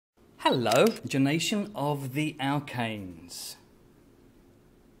Halogenation of the alkanes.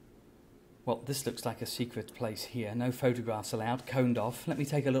 Well, this looks like a secret place here. No photographs allowed, coned off. Let me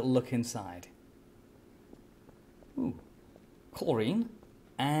take a little look inside. Ooh, chlorine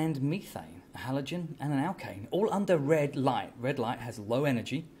and methane, a halogen and an alkane, all under red light. Red light has low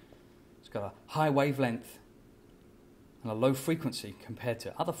energy. It's got a high wavelength and a low frequency compared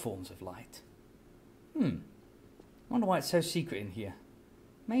to other forms of light. I wonder why it's so secret in here.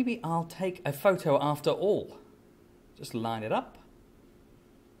 Maybe I'll take a photo after all. Just line it up.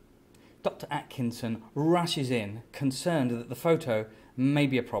 Dr. Atkinson rushes in, concerned that the photo may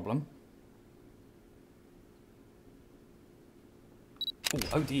be a problem.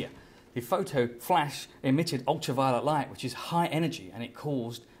 Oh dear. The photo flash emitted ultraviolet light, which is high energy, and it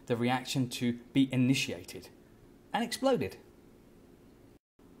caused the reaction to be initiated and exploded.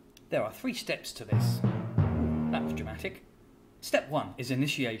 There are 3 steps to this. That was dramatic. Step 1 is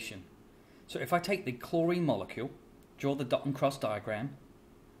initiation. So if I take the chlorine molecule, draw the dot and cross diagram,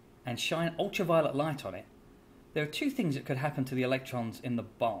 and shine ultraviolet light on it, there are 2 things that could happen to the electrons in the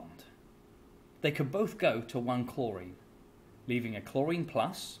bond. They could both go to one chlorine, leaving a chlorine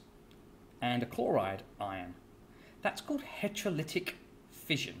plus and a chloride ion. That's called heterolytic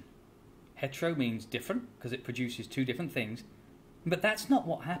fission. Hetero means different because it produces 2 different things, but that's not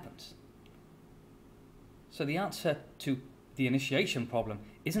what happens. So the answer to the initiation problem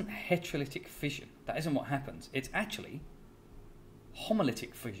isn't heterolytic fission. That isn't what happens. It's actually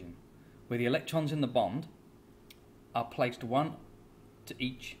homolytic fission, where the electrons in the bond are placed one to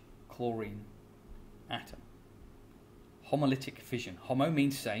each chlorine atom. Homolytic fission. Homo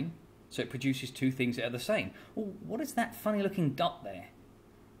means same, so it produces 2 things that are the same. Well, what is that funny looking dot there?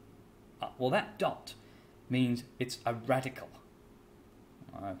 Well, that dot means it's a radical.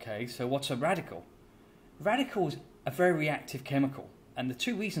 Okay, so what's a radical? Radicals a very reactive chemical, and the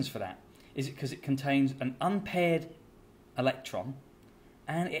 2 reasons for that is because it contains an unpaired electron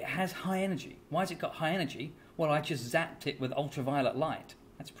and it has high energy. Why has it got high energy? Well, I just zapped it with ultraviolet light.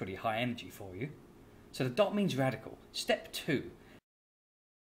 That's pretty high energy for you. So the dot means radical. Step 2.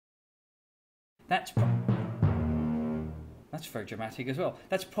 That's very dramatic as well.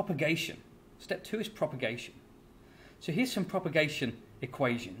 That's propagation. Step 2 is propagation. So here's some propagation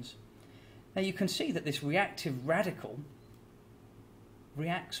equations. Now you can see that this reactive radical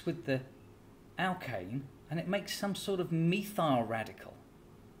reacts with the alkane and it makes some sort of methyl radical.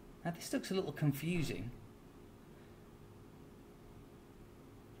 Now this looks a little confusing,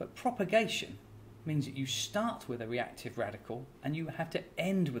 but propagation means that you start with a reactive radical and you have to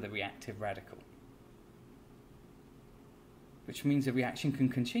end with a reactive radical, which means the reaction can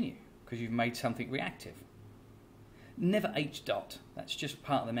continue because you've made something reactive. Never H dot, that's just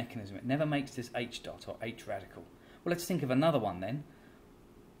part of the mechanism. It never makes this H dot or H radical. Well, let's think of another one then.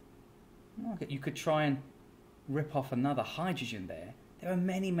 You could try and rip off another hydrogen there. There are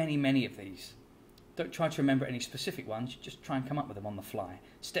many of these. Don't try to remember any specific ones, just try and come up with them on the fly.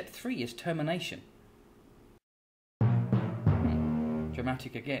 Step 3 is termination.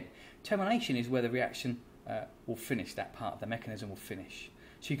 Dramatic again. Termination is where the reaction will finish, that part of the mechanism will finish.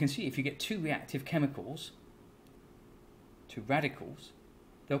 So you can see if you get 2 reactive chemicals, 2 radicals,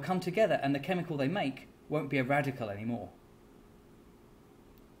 they'll come together and the chemical they make won't be a radical anymore.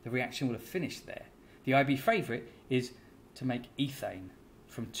 The reaction will have finished there. The IB favourite is to make ethane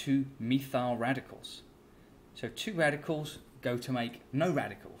from 2 methyl radicals. So 2 radicals go to make no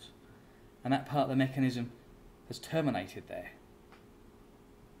radicals, and that part of the mechanism has terminated there.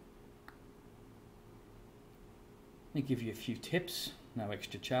 Let me give you a few tips, no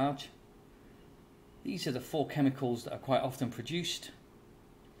extra charge. These are the 4 chemicals that are quite often produced.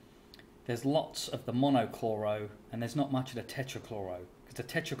 There's lots of the monochloro and there's not much of the tetrachloro, because the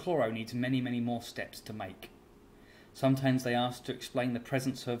tetrachloro needs many more steps to make. Sometimes they ask to explain the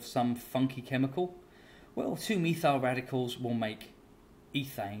presence of some funky chemical. Well, 2 methyl radicals will make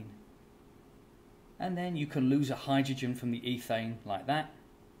ethane, and then you can lose a hydrogen from the ethane like that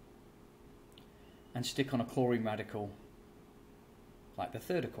and stick on a chlorine radical like the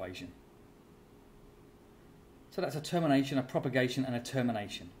 3rd equation. So that's a termination, a propagation and a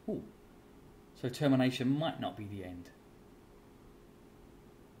termination. Ooh. So termination might not be the end.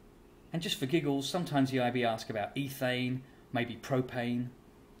 And just for giggles, sometimes the IB asks about ethane, maybe propane.